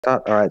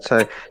Alright,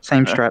 so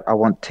same strat. I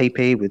want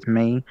TP with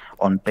me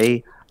on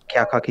B.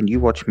 Kauka, can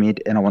you watch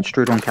mid? And I want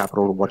Strudel on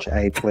Capital to watch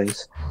A,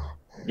 please.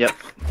 Yep.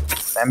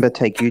 Remember,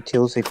 take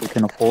utils if we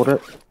can afford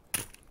it.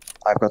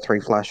 I've got 3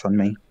 flash on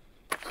me.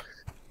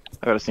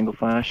 I got a single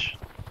flash.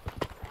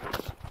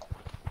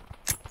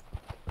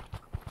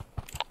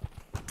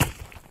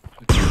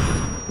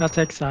 I'll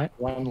take side.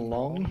 One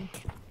long.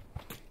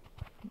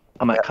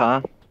 I'm at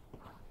car.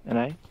 And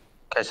A.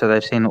 Okay, so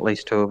they've seen at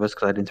least 2 of us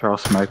because I didn't throw a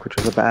smoke, which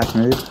was a bad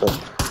move. But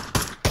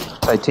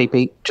so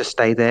TP, just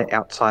stay there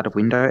outside of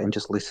window and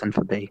just listen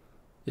for B.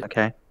 Yep.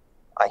 Okay,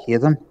 I hear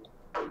them.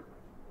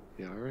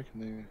 Yeah, I reckon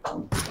they're.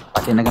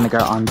 I think they're gonna go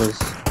unders.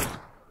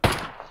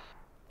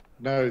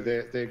 No,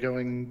 they're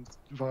going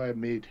via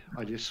mid.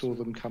 I just saw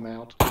them come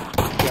out.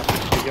 Yep,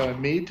 they're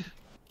going mid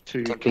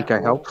to TP,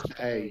 go help.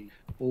 A.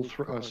 All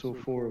I saw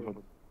 4 of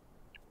them.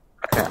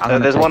 Okay, I'm gonna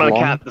There's take one on long.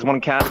 cat. There's one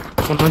on cat.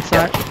 One on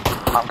side.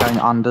 I'm going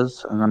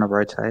unders. I'm gonna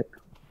rotate.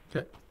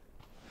 Okay.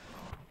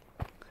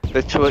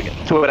 There's two at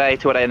A,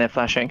 and they're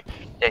flashing.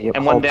 Yeah, yeah.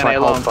 And one down A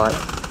long.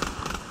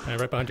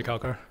 Right behind your cow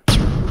car.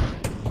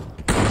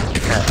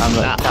 Okay, I'm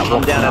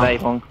down at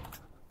A long.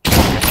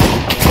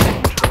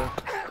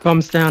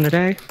 Bombs down at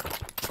A.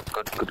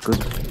 Good.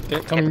 Okay,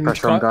 Get coming.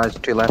 pressure on, guys.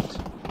 2 left.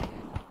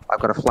 I've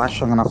got a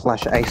flash. I'm gonna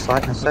flash A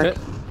site in a sec. Okay.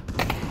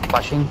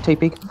 Flashing.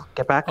 TP,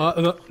 get back.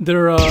 No,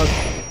 they're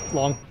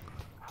long.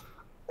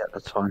 Yeah,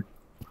 that's fine.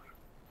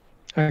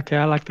 Okay,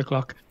 I like the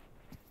clock.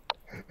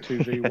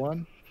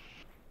 2v1.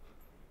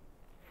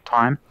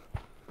 Time.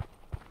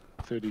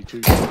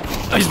 32.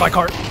 Oh, he's my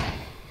cart.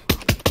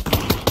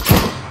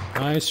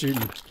 Nice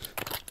shooting.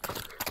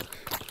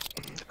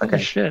 Okay.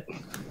 Shit.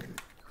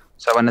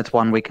 So when it's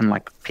one, we can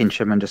like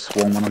pinch him and just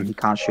swarm on him. He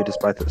can't shoot us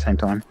both at the same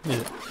time.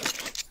 Yeah.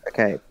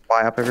 Okay,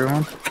 buy up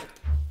everyone.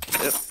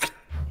 Yep.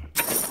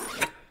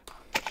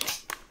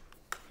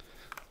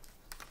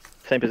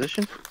 Same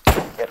position?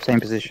 Yep, same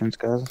positions,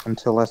 guys,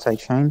 until I say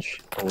change.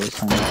 Always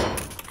same.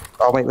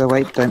 Oh,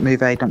 wait. Don't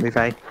move A, don't move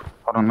A.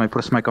 Hold on, let me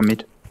put a smoke on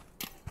mid.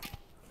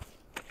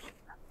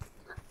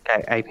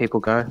 Okay, A people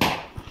go.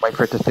 Wait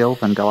for it to fill,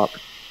 then go up.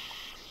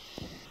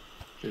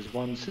 There's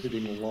one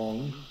sitting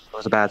long. It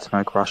was a bad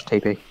smoke rush,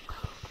 TP.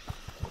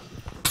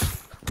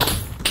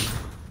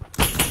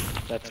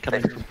 That's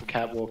coming from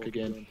catwalk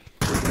again.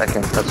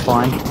 Okay, that's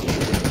fine.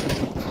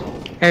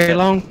 A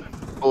long.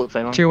 Bullets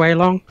A long. 2 A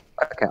long.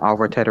 Okay, I'll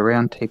rotate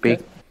around, TP.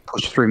 Okay.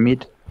 Push through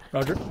mid.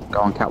 Roger. Go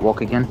on catwalk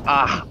again.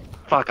 Ah,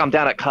 fuck, I'm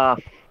down at car.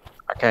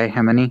 Okay,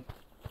 how many?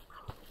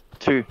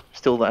 2.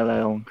 Still A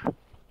long.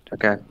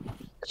 Okay.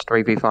 It's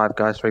 3v5,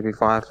 guys,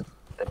 3v5.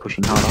 They're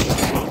pushing harder.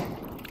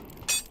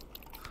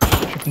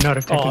 Should not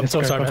have taken I'm the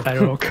so scope sorry, off man.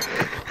 that orc.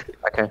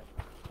 Okay.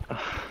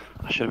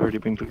 I should have already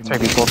been looking.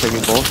 3v4,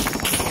 3v4.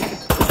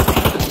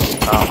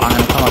 I'm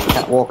gonna come up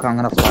catwalk, I'm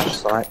gonna flash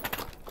sight.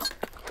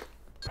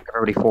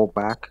 Everybody fall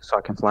back so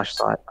I can flash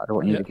sight. I don't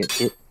want you to get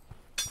hit.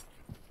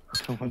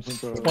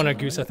 One at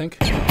goose, I think.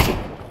 Car.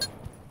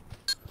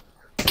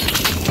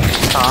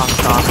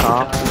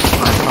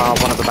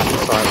 One at the back of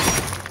the side.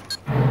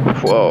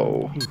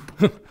 Whoa.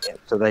 Yeah,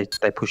 so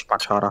they push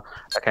much harder.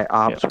 Okay,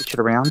 switch it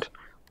around.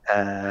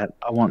 I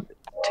want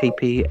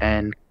TP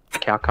and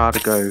Kauka to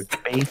go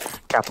B.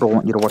 Capital, I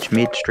want you to watch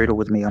mid. Strudel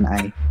with me on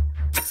A.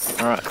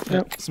 Alright.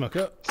 Yep. Smoke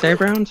up. Save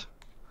round.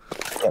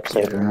 Yep,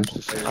 save around. I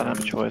don't have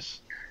a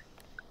choice.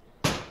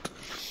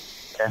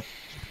 Okay.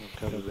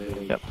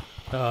 Yep.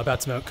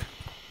 Bad smoke.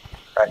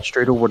 Right,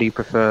 Strudel, what do you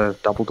prefer?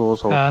 Double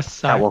doors or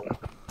Side. catwalk?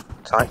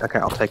 Side? Okay,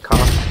 I'll take car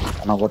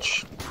and I'll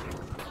watch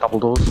double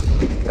doors.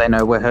 They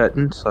know we're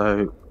hurting,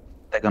 so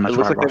they're gonna It try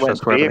looks to like they rush went us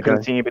B. wherever I they couldn't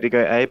go. see anybody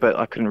go A, but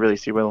I couldn't really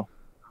see well.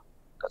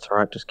 That's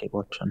alright, just keep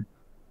watching.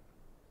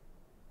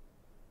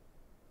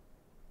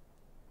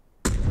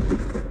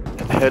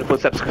 I heard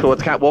footsteps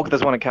towards catwalk.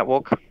 There's one at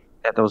catwalk.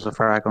 Yeah, there was a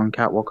frag on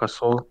catwalk I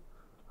saw.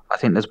 I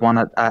think there's one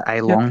at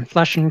A long. Yep.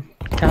 Flashing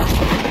cat.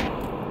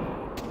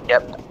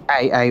 Yep.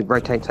 A,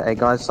 rotate to A,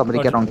 guys.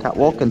 Somebody get on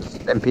catwalk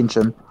and pinch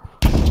him.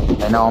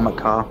 They know I'm at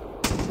car.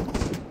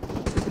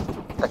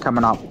 They're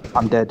coming up.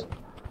 I'm dead.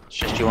 It's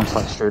just you on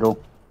site, Strudel.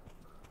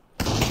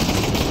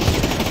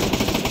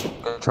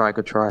 Good try.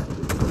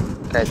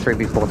 Okay,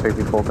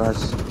 3v4,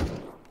 guys.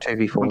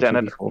 2v4, I'm down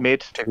at 2v4. mid.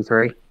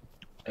 2v3.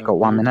 You've got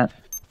 1 minute.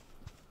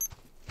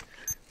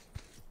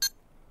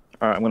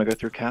 Alright, I'm gonna go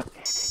through cat.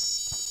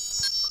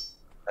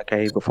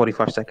 Okay, you've got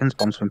 45 seconds.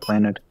 Bomb's been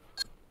planted.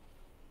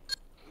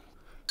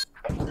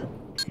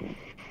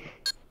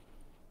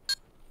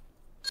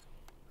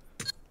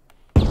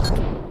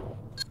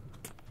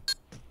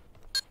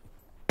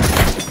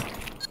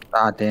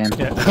 Ah, damn.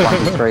 Yeah.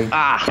 1v3.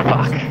 Ah,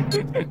 fuck.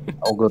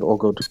 All good.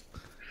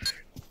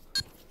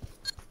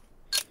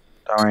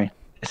 Don't worry.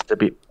 It's a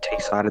bit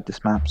T-sided,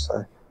 this map,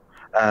 so...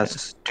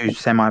 do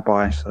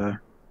semi-buy, so...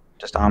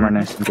 Just armor and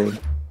SMG.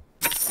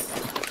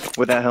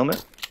 Without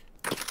helmet?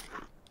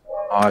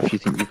 Oh, if you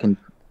think you can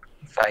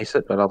face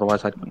it, but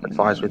otherwise I'd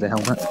advise with the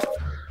helmet.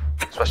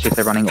 Especially if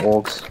they're running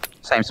orgs.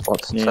 Same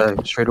spots, Yeah. so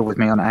Strudel with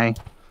me on A.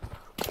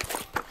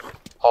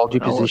 Hold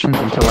your positions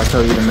until I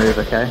tell you to move,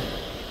 okay?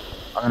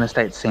 I'm gonna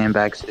stay at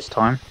sandbags this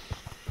time.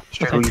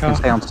 Strudel, Okay, you can car.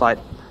 stay on site.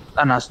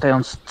 No, stay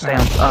on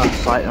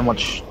site and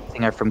watch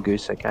Thingo from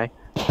Goose, okay?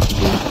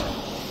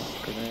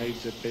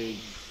 Grenades at B.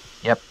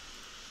 Yep.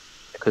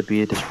 It could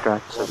be a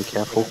distract, so be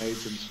careful.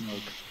 Grenades and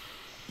smoke.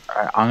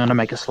 Alright, I'm gonna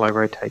make a slow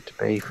rotate to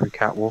B through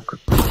catwalk.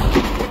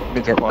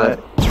 Mid's Get quiet.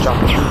 the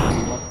jump.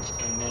 I'm not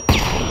grenades.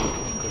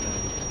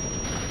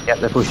 Yep,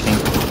 they're pushing.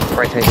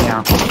 Rotate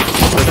now.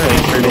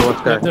 Strudel,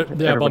 let's go.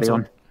 Yeah, Everybody bombs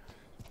on.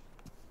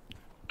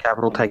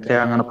 Capital take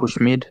there. I'm gonna push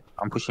mid.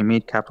 I'm pushing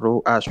mid.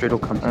 Capital.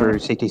 Strudel come through.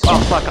 CT Oh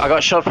spawn. fuck! I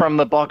got shot from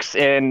the box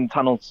in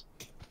tunnels.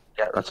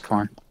 Yeah, that's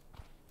fine.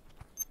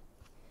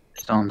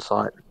 He's on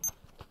site.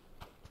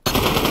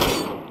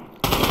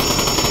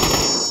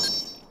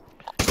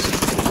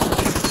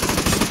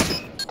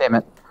 Damn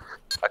it.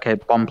 Okay,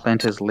 bomb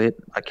planter's lit.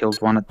 I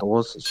killed one at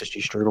doors. It's just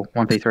you, Strudel.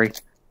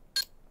 1v3.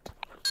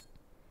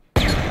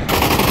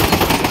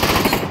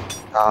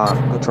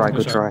 Good try,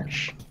 good try.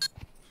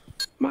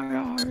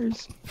 My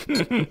eyes.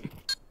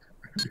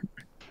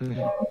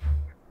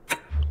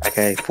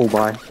 Okay, full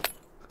buy.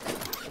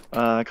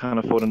 I can't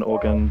afford an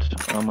organed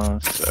armor,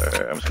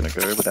 so I'm just gonna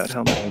go without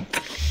helmet.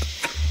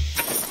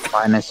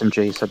 Buy an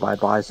SMG, so buy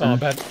Bison. Oh,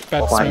 bad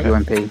Or buy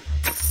smoke. UMP.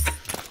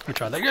 We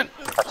try that again.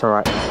 That's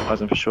alright.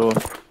 Wasn't for sure.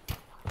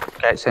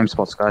 Okay, same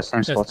spots, guys,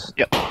 same spots.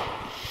 Yep. I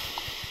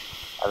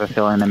have a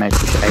feeling they may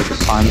push A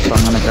this time, so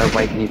I'm gonna go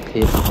wait near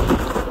pit.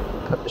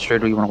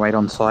 Strudel, you wanna wait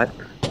on site?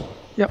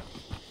 Yep.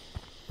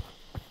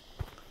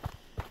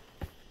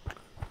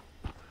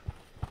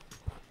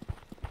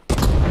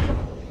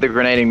 The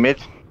grenading mid.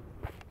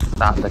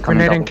 Nah, they're coming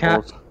Grenade double and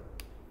cat. doors.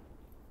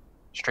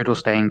 Strudel,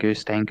 stay in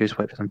Goose,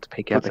 wait for them to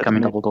peek out. What's They're that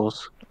coming mid? double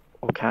doors.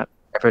 Or cat.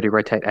 Everybody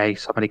rotate A,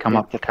 somebody come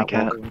up, Definitely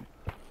cat. catwalk.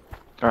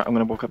 Alright, I'm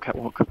gonna walk up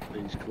catwalk.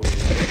 Please call.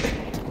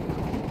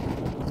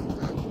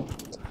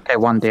 Okay,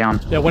 one down.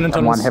 Yeah, one in And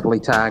tunnels. one heavily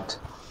tagged.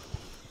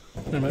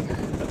 Never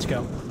mind. Let's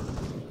go.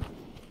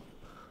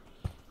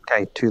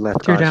 Okay, two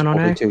left, Two guys. down on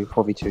A. 4v2,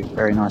 4v2.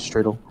 Very nice,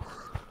 Strudel.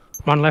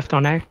 One left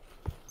on A.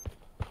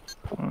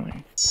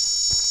 Fine.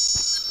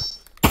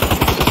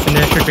 And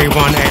there should be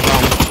one A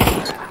bomb.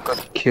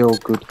 Good kill,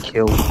 good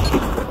kill.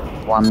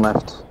 One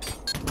left.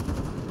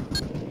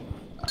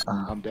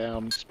 I'm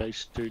down.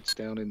 Space suits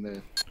down in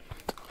the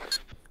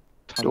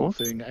tunnel Door?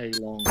 thing. A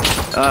long.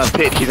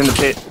 Pit. He's in the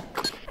pit.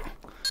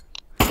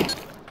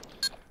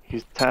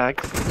 He's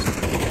tagged.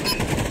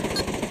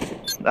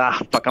 Ah,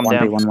 fuck! I'm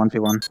down. 1v1,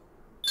 1v1.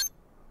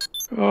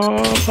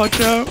 Oh,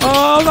 Pacho.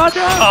 Oh,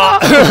 Pacho.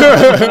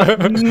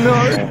 No.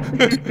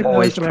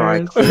 Always try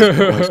hilarious.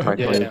 clear. Always try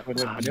clear. Yeah,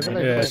 whenever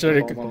they Yeah, plant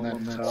sorry. a bomb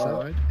on that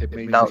side, it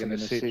means No. they're going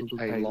to sit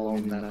A long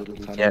in that little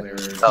tunnel Yeah, area.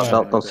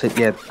 they'll sit,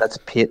 yeah, that's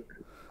pit.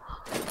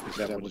 Is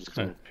that what it's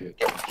called? Pit?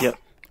 Oh,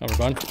 we're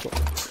gone. Cool.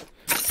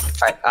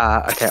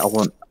 Okay, I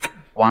want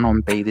one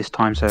on B this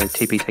time, so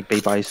TP take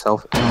B by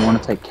yourself. And I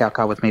want to take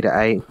Calcar with me to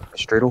A,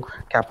 Strudel.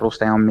 Capital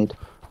stay on mid.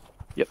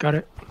 Got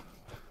it.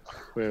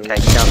 Okay,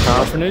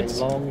 Calcar. Grenades.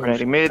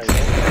 Grenading mid.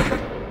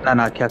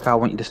 No, Calcar, I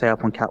want you to stay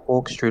up on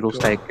catwalk. Strudel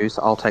stay at Goose.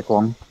 I'll take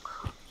long.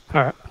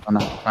 Alright. I'm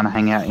gonna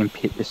hang out in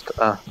pit just,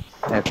 back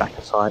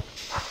aside.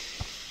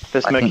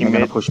 They're I think smoking they're gonna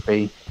mid. push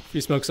B.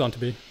 Few smokes on to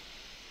B.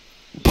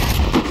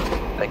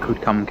 They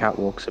could come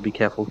catwalk, so be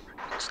careful.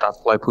 Start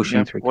slow pushing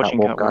Yeah, through watching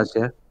catwalk, catwalk. guys,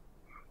 yeah?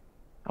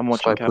 I'm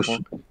watching Slow push.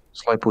 catwalk.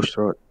 Slow push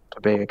through it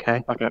to B,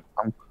 okay? Okay.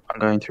 I'm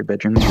going through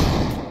bedroom now.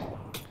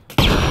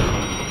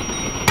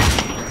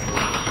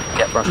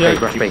 Yeah, rush Yeah.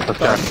 B, let's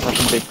go.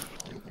 Russian B.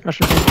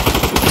 Russian.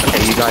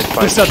 Okay, you guys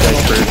both Just go shut down.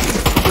 through.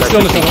 We're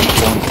still in the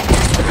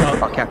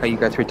tunnel. Oh, Kappa, you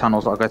go through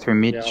tunnels, I'll go through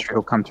mid. Yeah,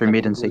 Strudel come through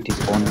mid and CT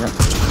spawn, yeah.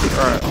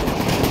 Alright.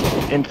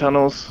 In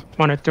tunnels.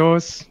 One at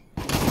doors.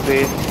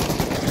 B.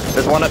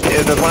 There's one up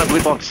here. There's one at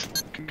blue box.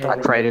 I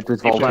traded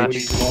with Keep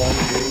voltage.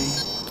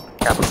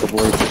 Capital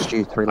blue, just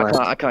you, 3 left.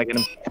 I can't get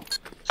him.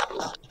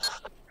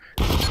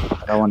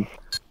 No one.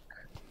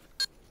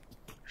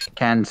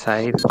 Can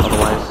save,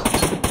 otherwise.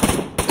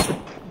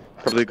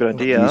 Probably a good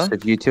Good idea. use of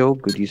util,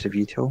 good use of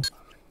util.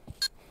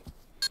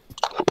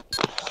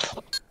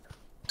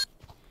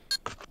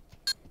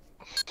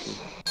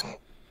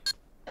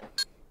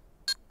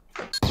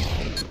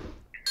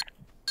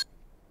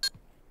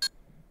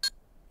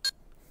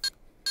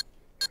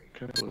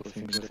 Couple of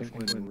things. I think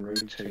when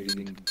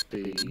rotating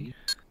B,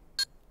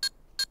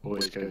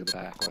 always go the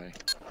back way.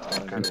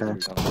 Don't go Okay. through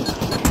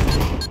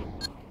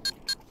tunnels.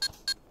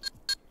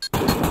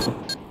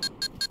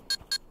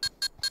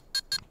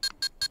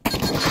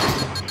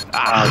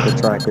 Good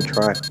try, good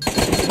try.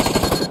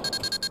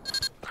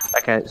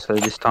 Okay, so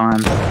this time,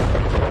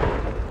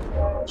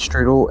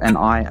 Strudel and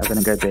I are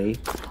gonna go B.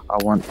 I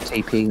want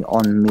TP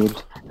on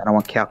mid, and I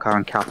want Calcar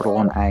and Capital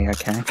on A,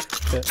 okay?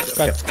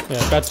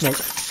 Bad smoke.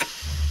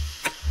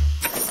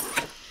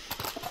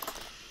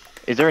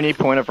 Is there any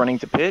point of running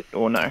to pit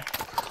or no?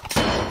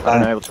 I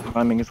don't know what the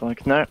timing is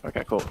like. No?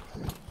 Okay, cool.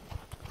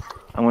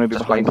 I'm gonna be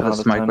Just wait behind for the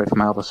another smoke, time. wait for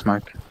my other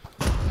smoke.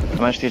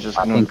 I'm actually just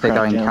I gonna think they're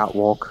crouch going down.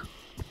 catwalk.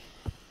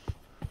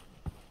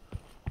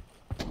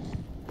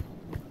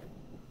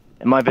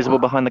 Am I visible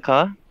behind the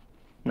car?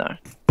 No.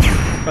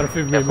 Got a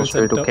few Careful, movements.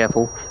 and Strudel, don't-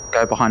 careful.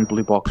 Go behind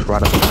blue box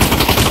right up there.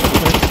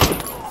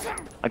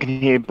 I can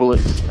hear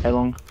bullets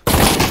along.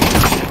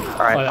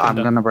 Alright, Oh, yeah, I'm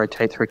done. gonna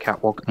rotate through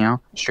catwalk now.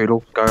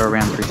 Strudel, go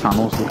around through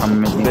tunnels and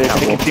come meet me in They're going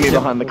to catwalk. continue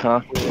behind the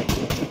car.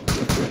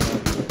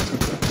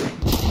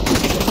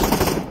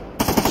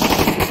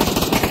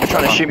 They're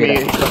trying to shoot me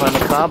behind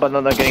the car, but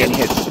they're not getting any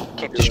hits.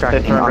 Keep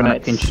distracting. They're throwing I'm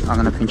grenades.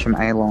 gonna pinch him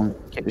A long.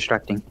 Keep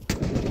distracting.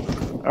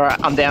 Alright,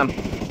 I'm down.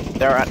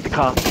 They're at the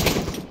car.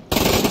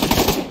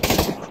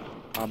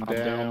 I'm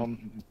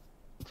down.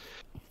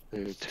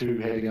 There's 2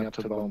 heading up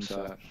to the bomb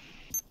site.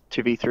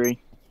 2v3.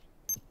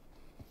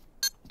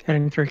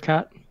 Heading through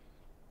cat.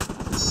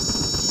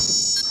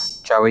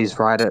 Joey's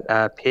right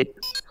at pit.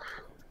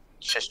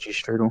 It's just you,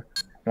 Strudel.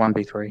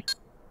 1v3.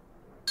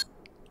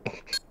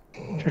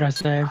 Should I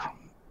save?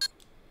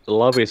 The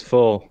lobby's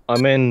full.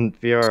 I'm in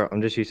VR.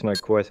 I'm just using my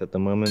quest at the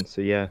moment,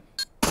 so yeah.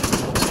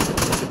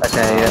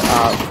 Okay,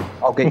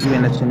 I'll get you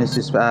in as soon as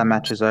this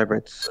match is over.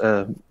 It's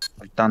I've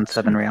done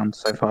 7 rounds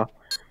so far.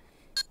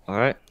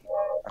 Alright.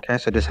 Okay,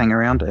 so just hang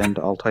around and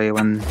I'll tell you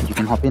when you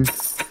can hop in.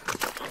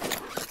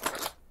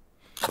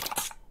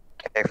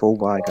 Okay, full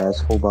buy,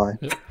 guys, full buy.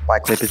 Yep. Buy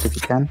clippers if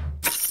you can.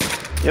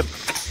 Yep.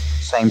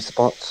 Same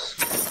spots.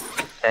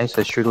 Okay,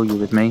 so Strudel, you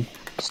with me.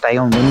 Stay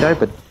on window,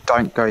 but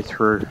don't go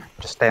through.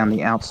 Just stay on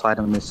the outside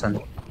and listen.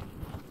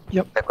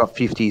 Yep. They've got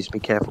 50s, be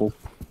careful.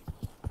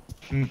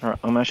 Alright,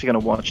 I'm actually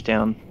going to watch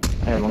down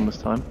A along this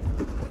time.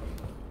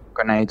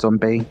 Grenades on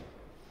B.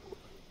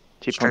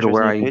 Two Strudel, punchers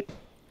where near are you? pit.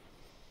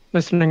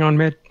 Listening on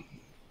mid.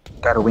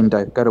 Go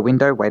to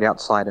window, wait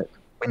outside it.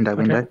 Window.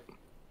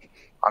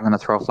 I'm gonna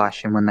throw a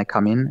flash in when they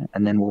come in,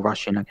 and then we'll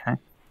rush in, okay?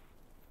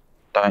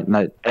 They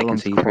can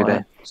Everyone's see you through quiet.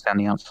 there. It's down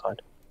the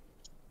outside.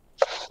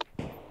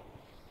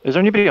 Is there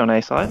anybody on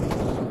A side?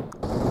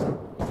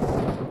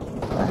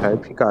 I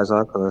hope you guys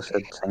are, because I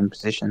said same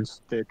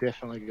positions. They're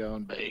definitely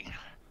going B.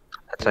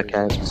 That's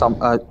okay. Some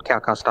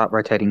Cowcar start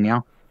rotating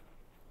now.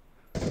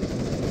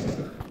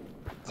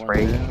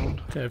 3,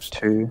 Down. Okay, I've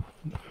 2,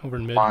 over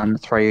in mid. 1.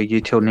 Throw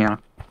your util now.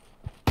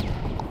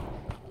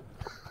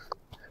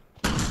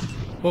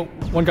 Well,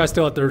 one guy's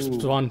still at their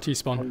spawn,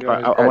 T-spawn.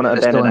 Alright, I want to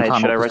They're still abandon in A.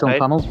 Should I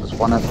tunnels. They're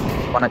still in rotate? tunnels.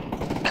 There's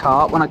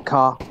one at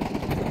car.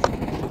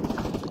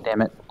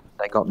 Damn it,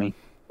 they got me.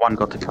 One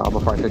got to car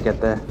before I could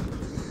get there.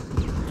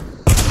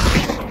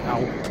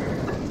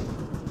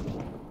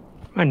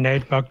 My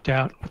nade bugged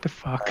out. What the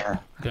fuck?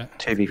 Okay.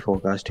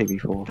 2v4, guys,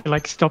 2v4. It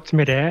like stopped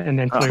midair and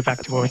then flew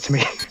back towards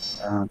me.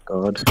 Oh,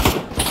 God.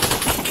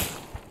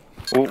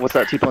 Oh, what's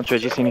that T-puncher?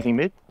 Did you see anything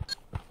mid?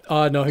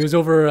 No, he was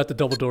over at the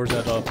double doors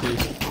at B.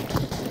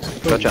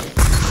 Gotcha.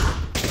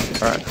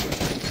 Alright,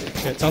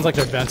 Okay, it sounds like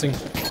they're advancing.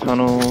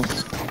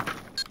 tunnels.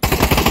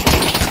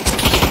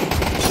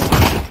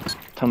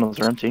 Tunnels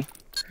are empty.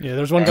 Yeah,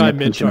 there's one And guy they're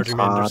mid pinching charging in.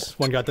 hard. There's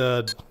one guy at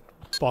the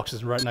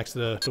boxes right next to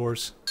the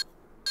doors.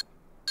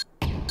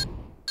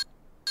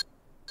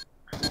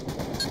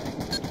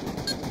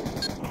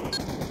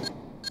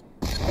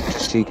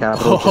 Just you,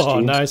 Capital. Just Oh,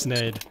 you. nice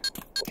nade.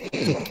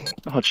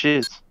 Oh,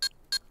 cheers.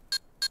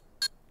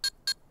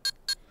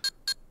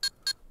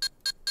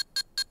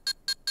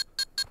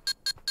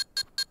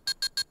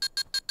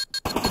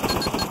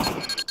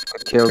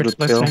 Good kill, good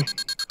kill. Listening.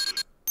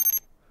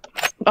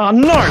 Oh,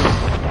 no!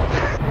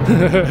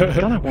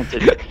 God, I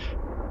wanted it.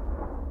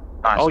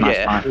 Nice, Oh, nice,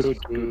 yeah. nice.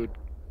 Good, good.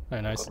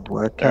 Very nice. Good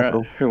work, Capital.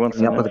 Alright, who wants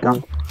Me up that? with a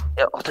gun.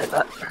 Yeah, I'll take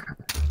that.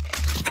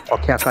 Oh,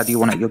 Cowcar, do you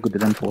want it? You're good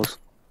at M4s.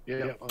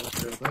 Yeah, I'll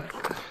do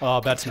that.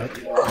 Oh, bad smoke.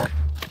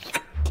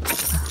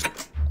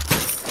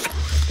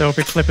 There'll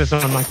be clippers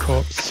on my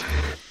corpse.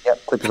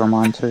 Yep, clippers on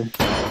mine too.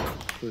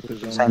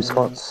 Clippers on Same mine.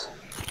 spots.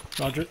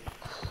 Roger.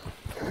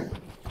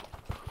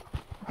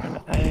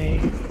 A.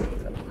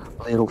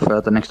 A little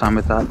further next time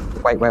with that.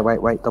 Wait.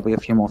 There'll be a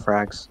few more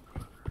frags.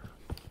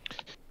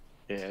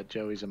 Yeah,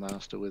 Joey's a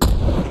master with it.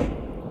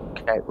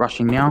 Okay,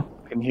 rushing now.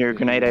 I can hear a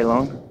grenade A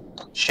long.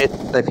 Shit,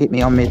 they've hit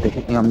me on mid.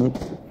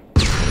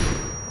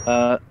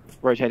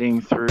 Rotating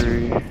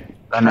through. No,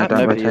 don't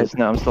Nobody rotate. is.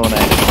 No, I'm still on A.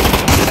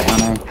 Stay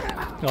on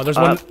A. No, there's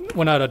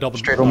one out of double.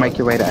 Strudel, make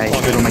your way to A.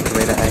 Strudel, make your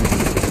way to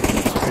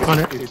A. On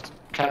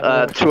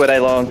it. Two at A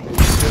long.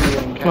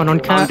 One on I'm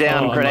cat.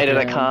 down. Oh, Grenade at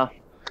a okay. car.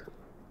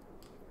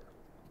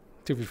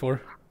 2v4.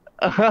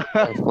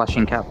 Okay,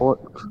 flashing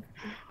catwalk.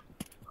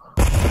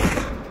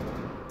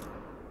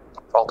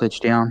 Voltage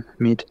down,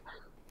 mid.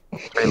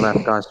 3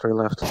 left, guys, 3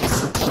 left.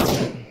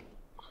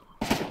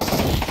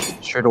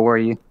 Strudel, where are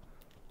you?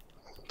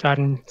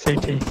 Titan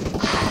CT.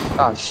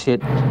 Oh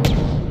shit.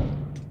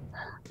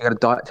 You gotta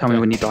die. Tell me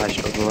when you die,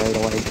 Strudel, right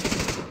away.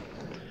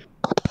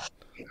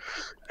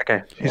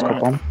 Okay, who's got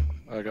bomb?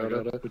 I got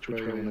it. Which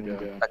way are you gonna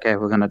go? Okay,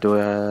 we're gonna do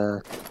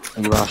a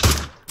rush.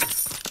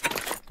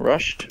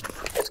 Rushed.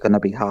 It's gonna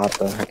be hard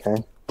though, okay?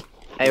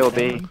 A or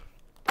B.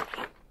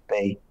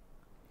 B.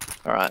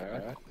 Alright.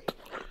 Alright.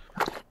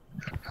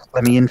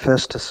 Let me in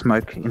first to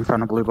smoke in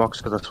front of blue box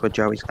because that's where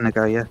Joey's gonna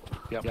go, yeah?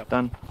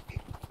 Done.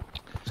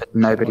 So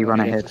nobody run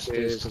Someone ahead. hit the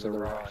stairs to the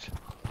right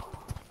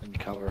and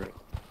cover it.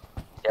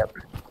 Yep.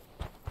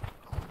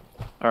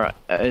 Alright.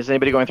 Is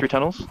anybody going through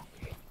tunnels?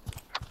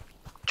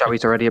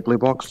 Joey's already at blue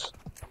box.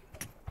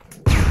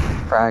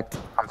 Frag.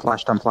 I'm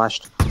flashed.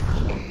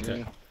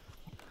 Yeah.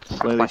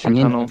 Slowly Flashing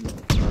through in. tunnel.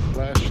 I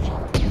flashed.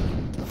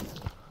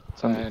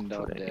 Somebody, And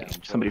I'm down.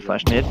 somebody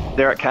flashed mid.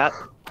 They're at cat.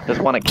 There's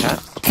one at cat.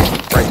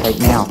 Rotate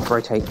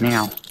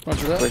now.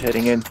 Roger that.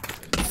 Rotating in.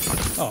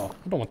 Oh,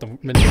 I don't want the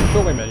menu.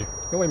 Go away, menu.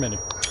 Go away, menu.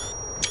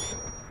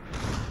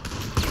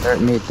 They're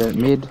at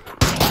mid.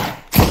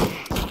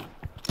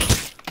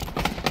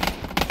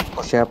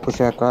 Push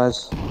out,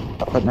 guys.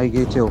 I've got no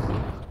util.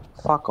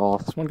 Fuck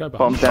off. There's one guy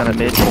behind. Bombs down at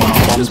mid.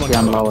 Bombs one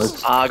down close.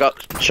 lowers. I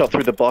got shot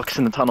through the box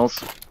in the tunnels.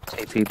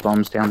 TP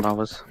bombs down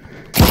lowers.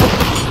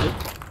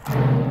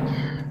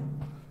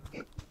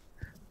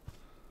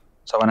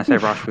 So when I say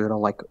rush, we gotta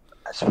like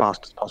as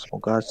fast as possible,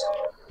 guys.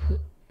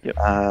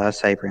 Yep.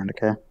 Save round,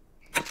 okay?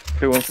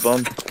 Who wants the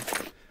bomb?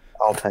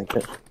 I'll take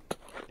it.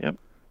 Yep.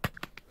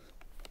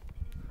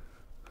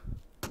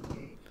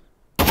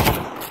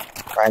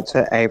 Right,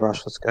 so A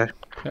rush, let's go.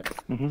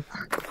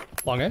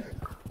 Long A.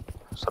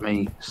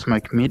 Somebody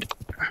smoke mid.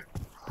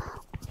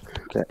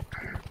 Okay.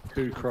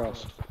 2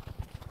 cross.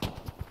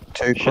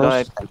 2 Should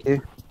cross, thank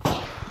you.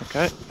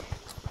 Okay.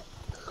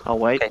 I'll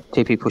wait.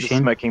 Okay, TP push Just in.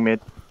 smoking mid.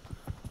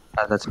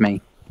 That's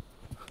me.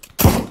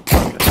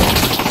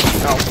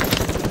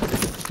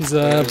 He's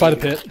by the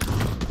pit.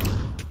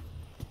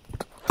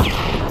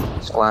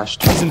 He's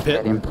flashed. He's in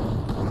pit. Get him.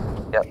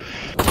 Yep.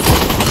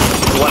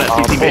 One at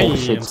Oh, CT mid.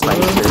 bullshit, Damn,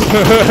 spaces.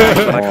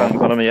 But I can't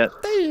got him yet.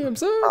 Damn,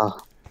 sir. Oh.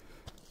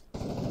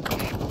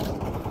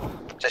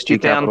 Just you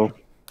Keep down. capital.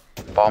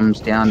 Bombs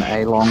down,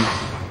 A long.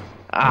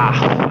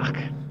 Ah, fuck.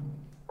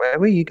 Where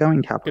were you going,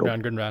 Good capital?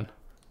 round, good round.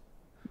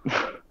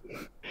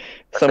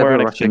 Somewhere we're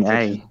in rushing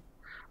A.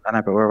 I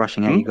know, but we're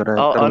rushing A. You gotta.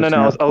 Oh no, listen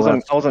I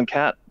out was on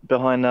cat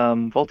behind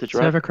voltage,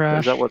 right? Server crash.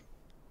 Is that what?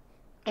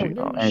 Oh,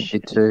 no. I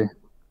did too.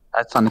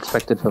 That's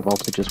unexpected for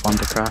voltages 1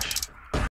 to crash.